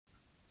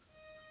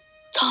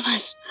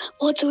Thomas,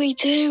 what do we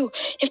do?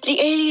 If the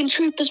alien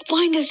troopers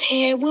find us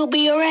here, we'll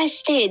be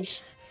arrested.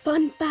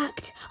 Fun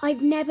fact,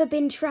 I've never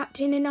been trapped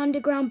in an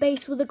underground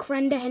base with a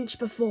Krenderhench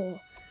before.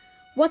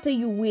 What are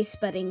you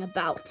whispering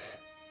about?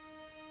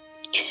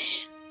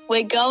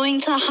 We're going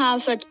to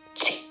have a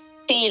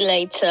tea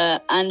later,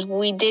 and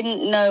we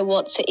didn't know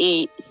what to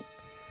eat.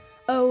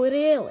 Oh,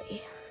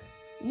 really?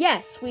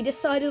 Yes, we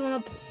decided on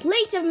a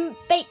plate of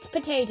baked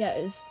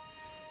potatoes.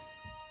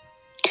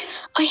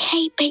 I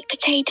hate baked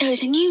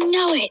potatoes, and you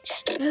know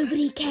it.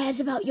 Nobody cares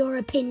about your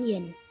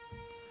opinion.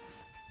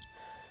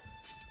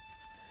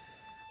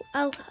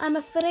 Well, I'm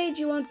afraid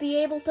you won't be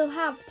able to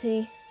have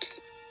tea.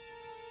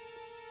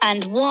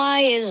 And why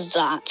is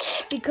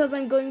that? Because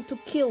I'm going to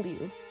kill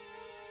you.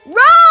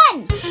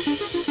 Run!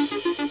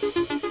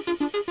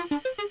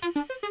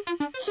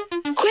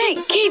 Quick,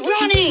 keep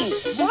running!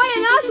 Why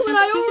on earth would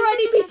I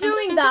already be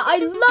doing that? I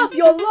love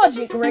your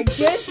logic,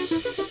 Richard.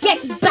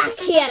 Get back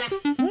here!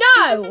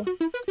 No!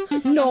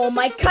 No,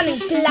 my cunning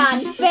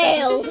plan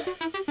failed.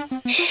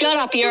 Shut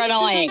up, you're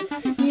annoying.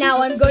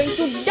 Now I'm going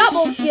to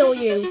double kill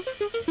you.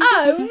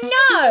 Oh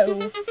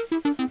no!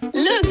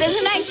 Look, there's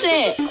an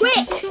exit!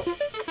 Quick!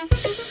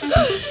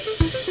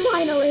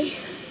 Finally.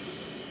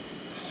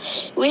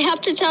 We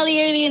have to tell the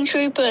alien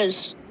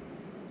troopers.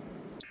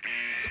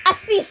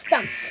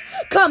 Assistants,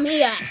 come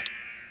here.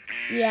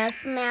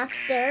 Yes,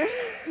 master.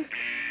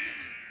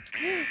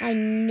 I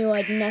knew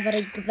I'd never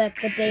regret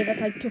the day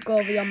that I took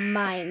over your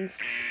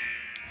minds.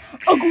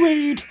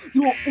 Agreed.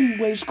 You are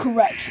always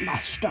correct,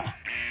 master.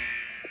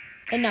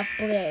 Enough,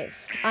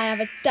 please. I have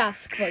a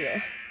task for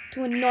you.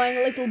 Two annoying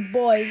little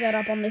boys that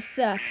are up on the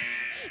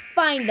surface.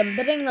 Find them,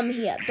 bring them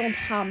here. Don't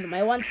harm them.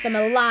 I want them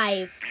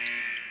alive.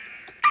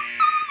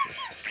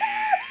 Affirmative, sir.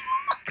 We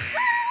will not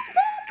harm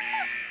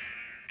them.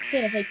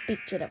 Here is a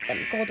picture of them.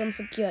 Cordon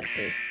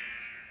security.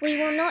 We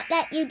will not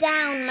let you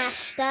down,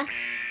 master.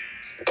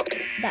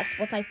 That's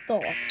what I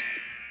thought.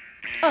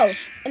 Oh,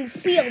 and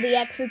seal the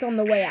exit on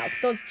the way out.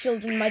 Those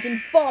children might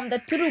inform the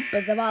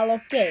troopers of our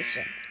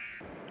location.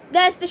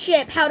 There's the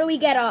ship. How do we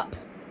get up?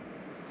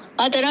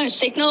 I don't know,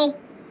 signal?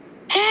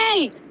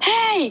 Hey!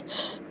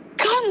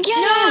 Come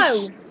get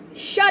us! No!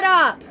 Shut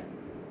up!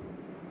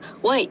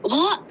 Wait,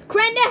 what?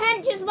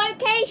 Krenderhench's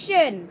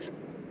location!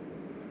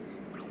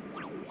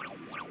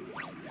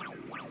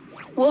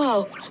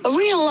 Whoa, a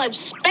real-life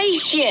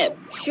spaceship!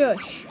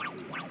 Shush.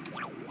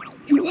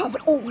 You have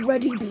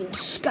already been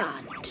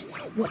scanned.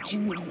 What do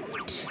you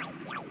want?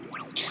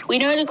 We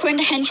know the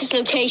Krenderhench's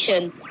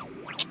location.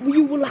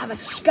 You will have a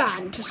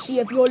scan to see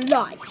if you're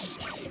lying.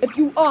 If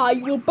you are,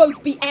 you will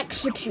both be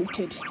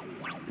executed.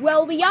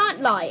 Well, we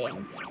aren't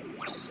lying.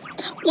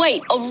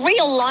 Wait, a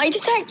real lie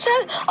detector?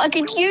 I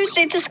could use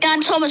it to scan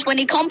Thomas when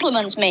he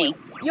compliments me.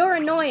 You're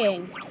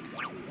annoying.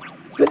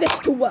 For this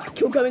to work,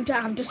 you're going to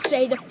have to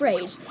say the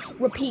phrase.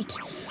 Repeat,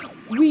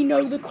 we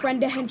know the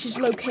Krenderhench's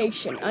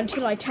location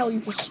until I tell you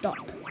to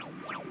stop.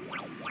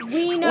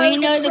 We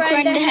know the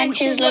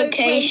Krenderhench's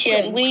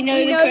location. We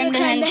know the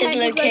Krenderhench's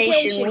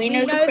location. We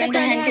know the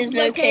Krenderhench's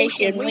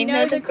location. We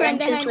know the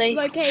Krenderhench's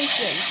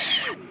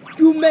location.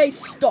 You may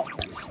stop.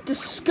 The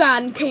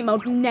scan came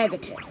out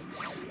negative,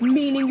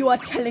 meaning you are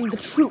telling the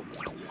truth.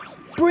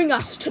 Bring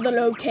us to the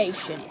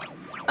location.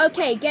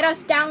 Okay, get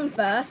us down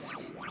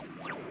first.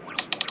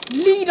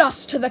 Lead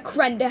us to the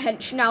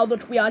Krenderhench now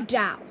that we are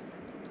down.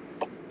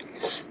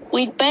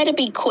 We'd better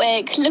be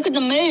quick. Look at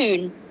the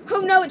moon. Oh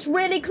no, it's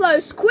really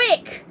close.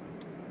 Quick!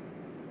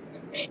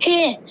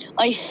 Here,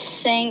 I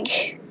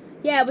think.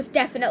 Yeah, it was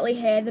definitely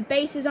here. The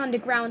base is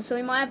underground, so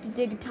we might have to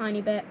dig a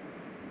tiny bit.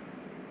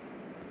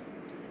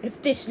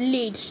 If this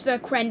leads to the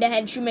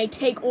Krenderhench, you may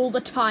take all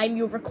the time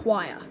you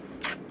require.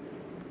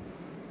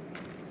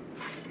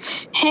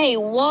 Hey,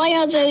 why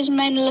are those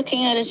men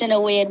looking at us in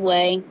a weird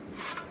way?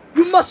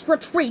 You must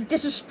retreat.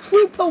 This is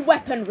trooper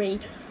weaponry.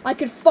 I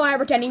could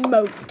fire at any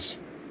moment.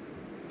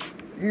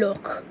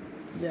 Look,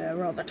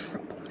 there are the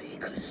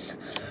troublemakers.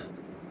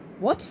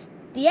 What?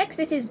 The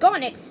exit is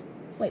gone. It's...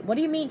 Wait, what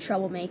do you mean,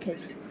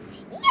 troublemakers?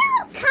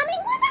 You're coming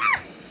with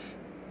us!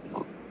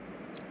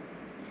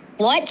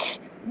 What?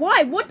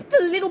 Why? What did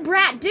the little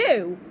brat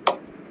do?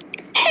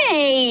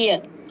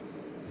 Hey!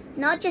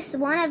 Not just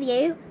one of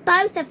you,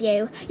 both of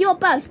you. You're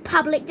both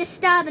public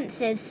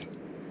disturbances.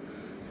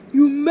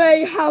 You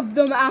may have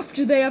them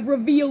after they have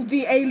revealed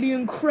the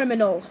alien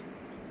criminal.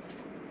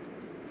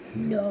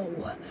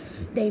 No,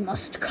 they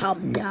must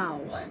come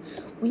now.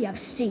 We have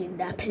seen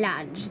their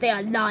plans. They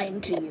are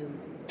lying to you.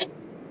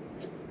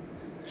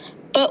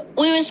 But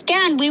we were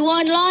scanned. We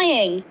weren't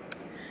lying.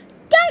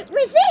 Don't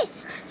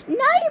resist.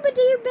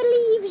 Nobody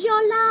believes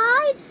your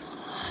lies.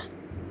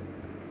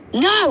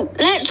 No,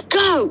 let's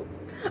go.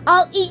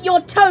 I'll eat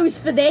your toes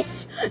for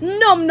this.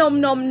 Nom nom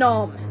nom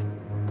nom.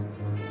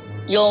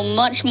 You're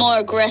much more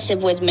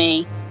aggressive with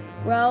me.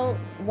 Well,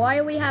 why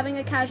are we having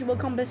a casual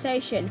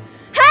conversation?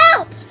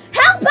 Help!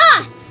 Help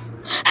us!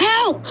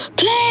 Help,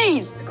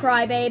 please.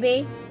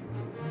 Crybaby.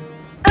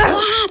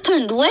 What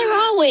happened? Where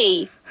are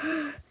we?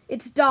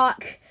 It's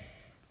dark.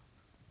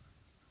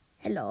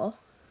 Hello.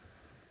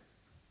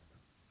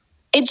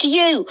 It's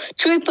you,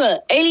 Trooper,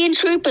 Alien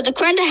Trooper, the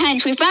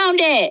Krenderhench. We found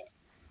it.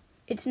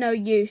 It's no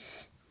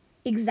use.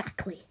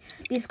 Exactly.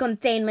 This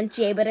containment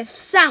chamber is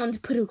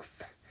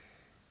soundproof.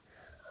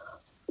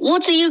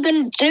 What are you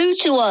going to do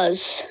to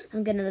us?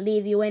 I'm gonna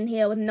leave you in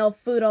here with no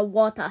food or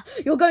water.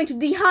 You're going to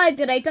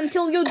dehydrate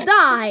until you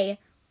die.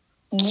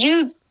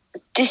 You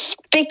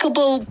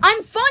despicable...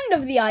 I'm fond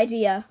of the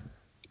idea.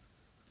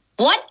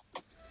 What?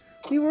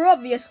 We were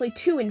obviously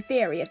too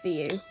inferior for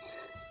you.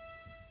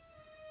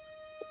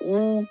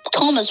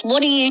 Thomas,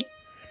 what are you...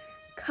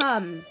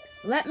 Come,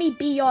 let me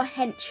be your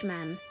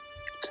henchman.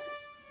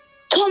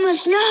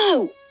 Thomas,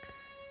 no!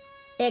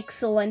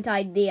 Excellent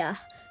idea.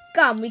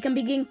 Come, we can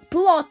begin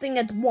plotting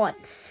at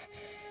once.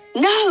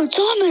 No,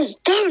 Thomas,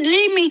 don't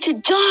leave me to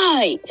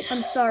die!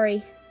 I'm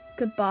sorry.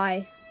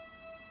 Goodbye.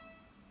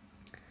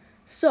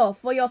 So,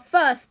 for your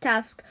first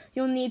task,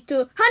 you'll need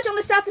to hunt on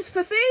the surface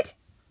for food.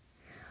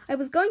 I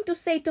was going to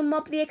say to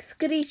mop the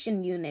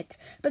excretion unit,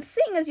 but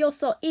seeing as you're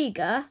so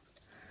eager,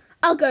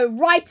 I'll go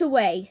right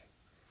away.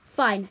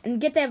 Fine, and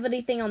get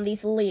everything on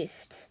this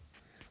list.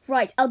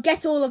 Right, I'll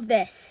get all of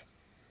this.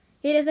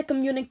 It is a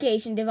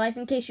communication device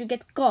in case you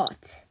get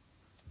caught.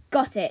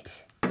 Got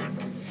it.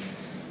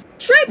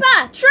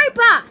 Trooper!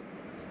 Trooper!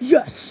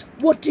 Yes,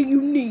 what do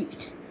you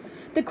need?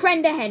 The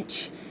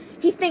Krenderhench.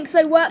 He thinks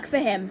I work for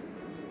him.